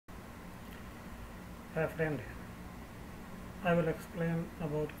Hi friend, I will explain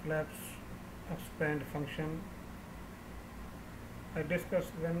about collapse expand function. I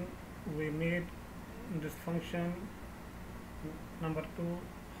discussed when we need this function, number 2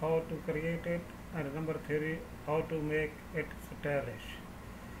 how to create it, and number 3 how to make it stylish.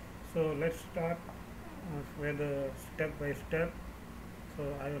 So let's start with step by step. So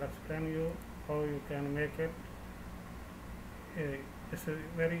I will explain you how you can make it. It's a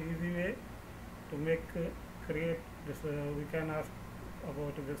very easy way to make create this. We can ask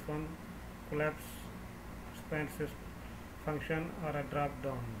about this one collapse expand function or a drop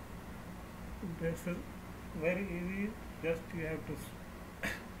down. This is very easy, just you have to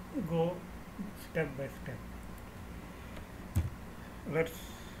go step by step. Let's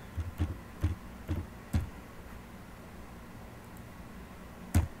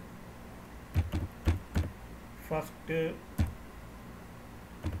first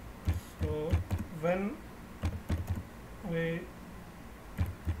so when we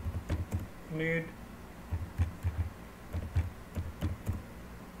need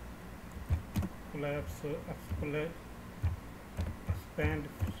collapse expand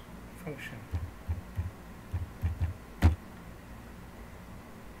function.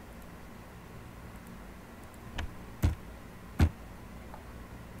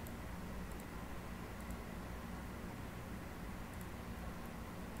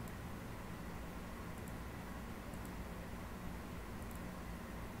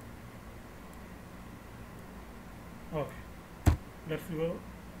 Okay, let's go.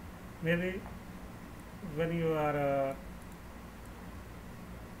 Maybe when you are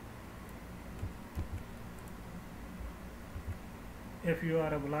if you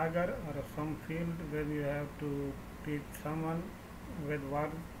are a blogger or some field when you have to teach someone with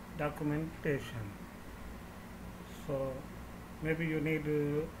word documentation, so maybe you need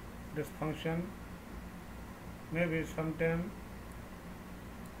this function. Maybe sometime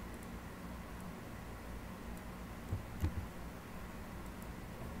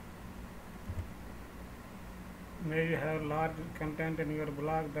may you have large content in your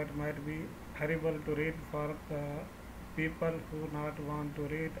blog that might be horrible to read for the people who not want to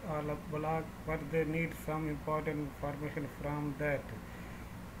read all of blog, but they need some important information from that.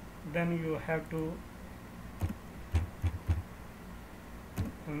 Then you have to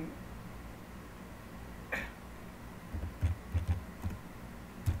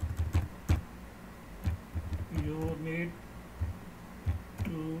you need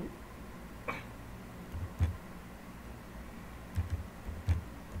to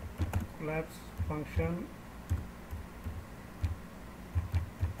collapse function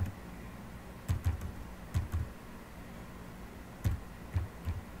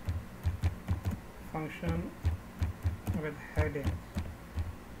with headings.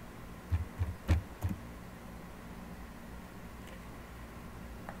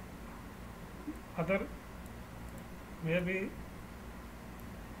 Other maybe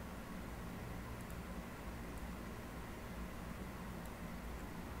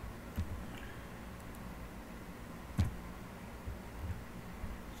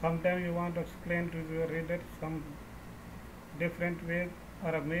sometimes you want to explain to your reader some different ways,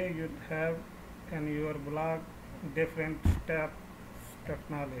 or may you have in your blog different steps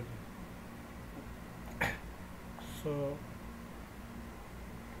technology. So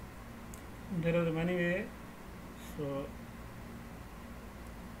there are many ways. So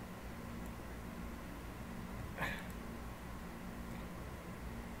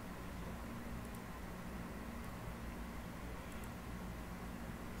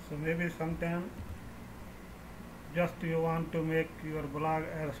maybe sometime just you want to make your blog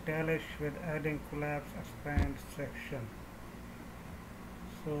as stylish with adding collapse expand section.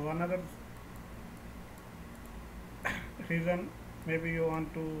 So another reason, maybe you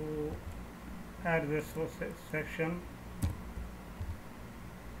want to add this section.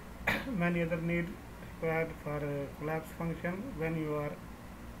 Many other need required for a collapse function when you are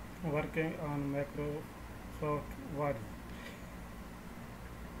working on Microsoft Word.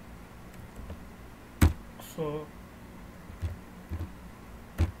 So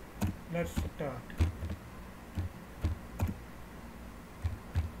let's start.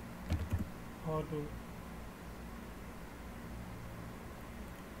 How to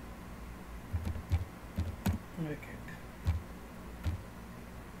make it.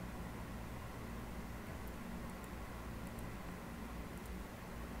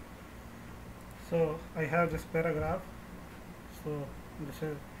 So I have this paragraph. So this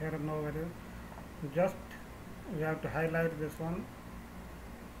is here no value. Just we have to highlight this one,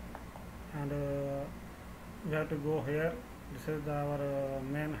 and we have to go here. This is our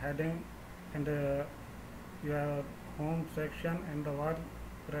main heading, and your home section and the word,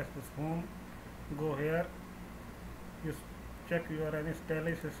 press this home, go here, you check your any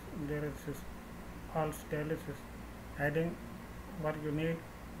stylish there is this all stylish heading what you need,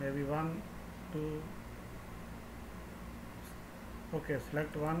 maybe one, two, okay,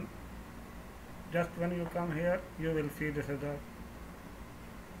 select one. Just when you come here you will see this is the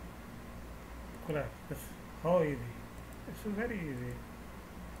collapse. It's how easy, it's very easy.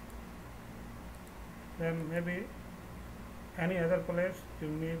 Then maybe any other place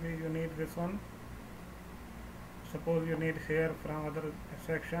maybe you need this one, suppose you need here from other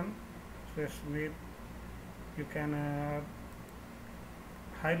section, so you can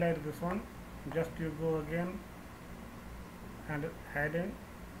highlight this one, just you go again and heading,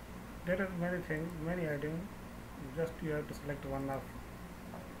 there are many things, many heading, just you have to select one of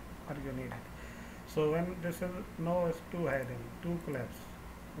what you need. So when this is no is two heading, two collapse,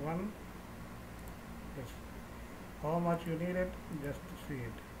 one, yes, how much you need it, just see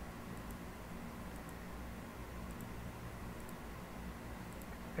it.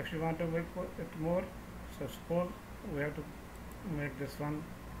 If you want to make it more, so suppose we have to make this one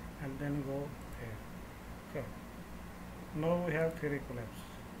and then go here. So now we have three collapse.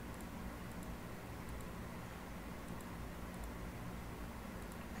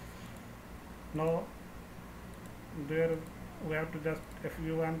 Now there we have to just, if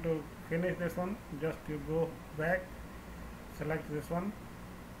you want to finish this one, just you go back, select this one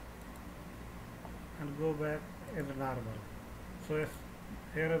and go back as normal. So it's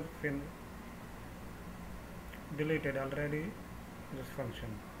here is deleted already this function.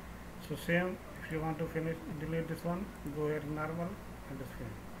 So same, if you want to finish delete this one, go here normal and this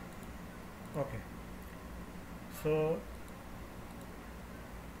finish. Okay, so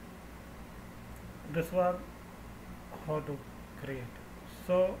this was how to create.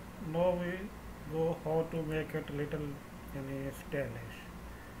 So now we go how to make it little stylish.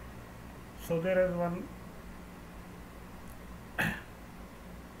 So there is one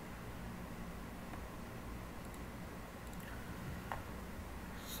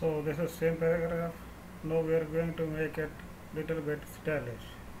so this is same paragraph. Now we are going to make it little bit stylish.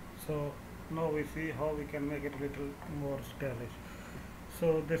 So now we see how we can make it little more stylish.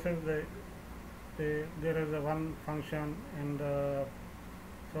 So this is there is a one function in the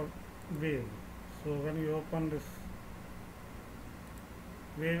view. So when you open this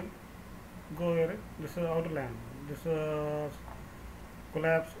view, go here, this is outline, this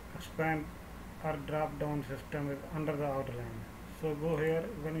collapse, expand or drop down system is under the outline. So go here,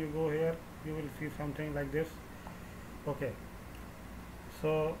 when you go here you will see something like this. Okay,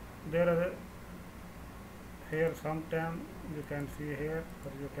 so there is here sometime you can see here,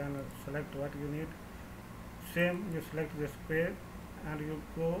 or you can select what you need. Same, you select this page and you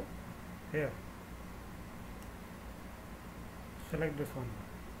go here, select this one.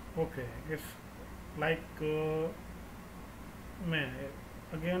 Okay, it's like main.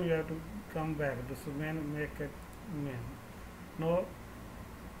 Again you have to come back, this main, make it main. No,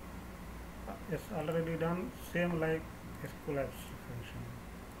 it's already done, same like its collapse function.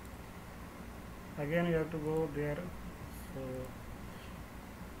 Again you have to go there, so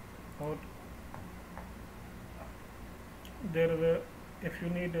out there is a, if you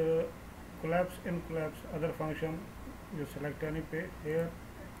need a collapse in collapse other function, you select any page here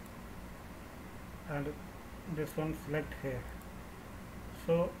and this one select here.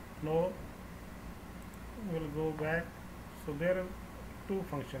 So now we'll go back. So there are two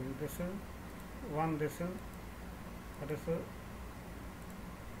functions, this is one, this is what is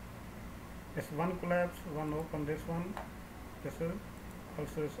it's one collapse, one open, this one, this is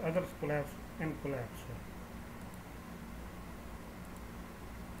also is other collapse in collapse.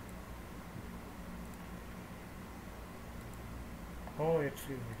 Oh, it's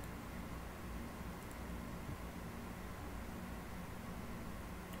easy.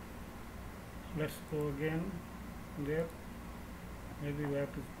 Let's go again there. Maybe we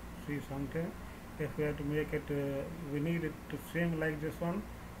have to see something. If we have to make it, we need it to same like this one,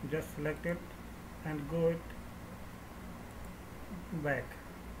 just select it and go it back.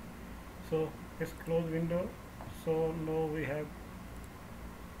 So it's close window. So now we have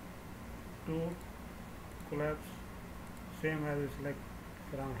two collapse, same as select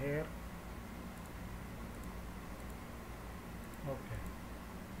from here. Okay,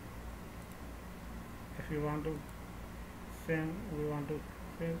 if you want to same, we want to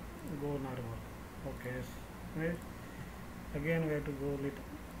same, go normal. Okay, yes. Again we have to go little,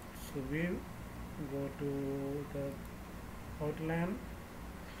 so view, go to the outline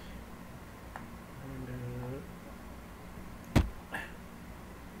and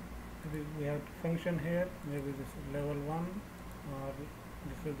we have function here. Maybe this is level 1, or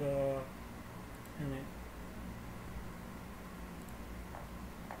this is the image.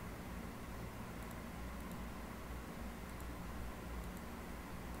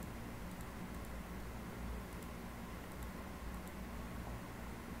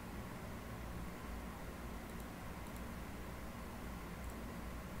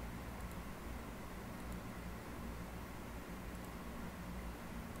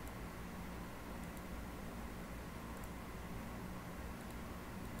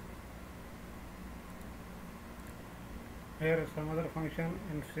 Here is some other function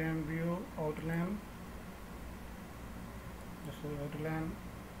in same view, outline. This is outline.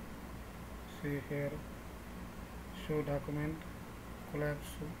 See here, show document, collapse.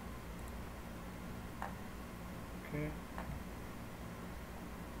 Okay.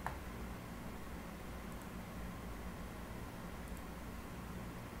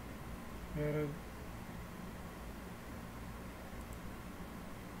 Here is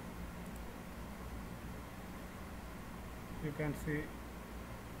you can see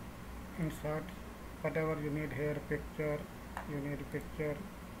insert whatever you need here, picture, you need picture,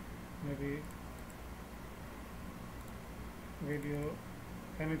 maybe video,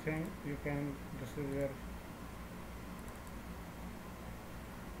 anything you can. This is where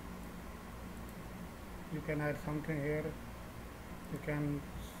you can add something here, you can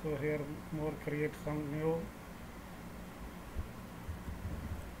show here more, create some new.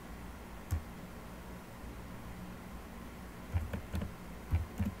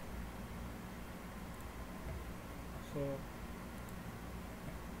 So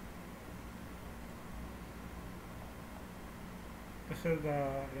this is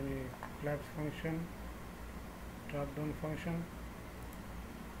the collapse function, drop down function.